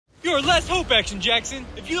You're our last hope, Action Jackson.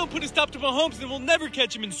 If you don't put a stop to Mahomes, then we'll never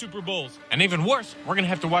catch him in Super Bowls. And even worse, we're gonna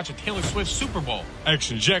have to watch a Taylor Swift Super Bowl.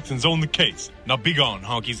 Action Jackson's on the case. Now be gone,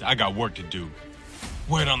 honkies. I got work to do.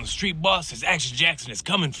 Word on the street, boss, says Action Jackson is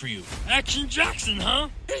coming for you. Action Jackson, huh?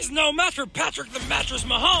 He's no match for Patrick the Mattress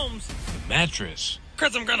Mahomes. The mattress?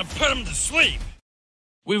 'Cause I'm gonna put him to sleep.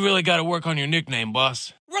 We really gotta work on your nickname,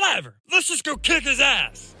 boss. Whatever. Let's just go kick his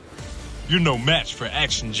ass. You're no match for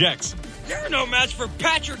Action Jackson. You're no match for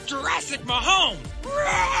Patrick Jurassic Mahomes.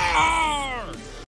 Roar!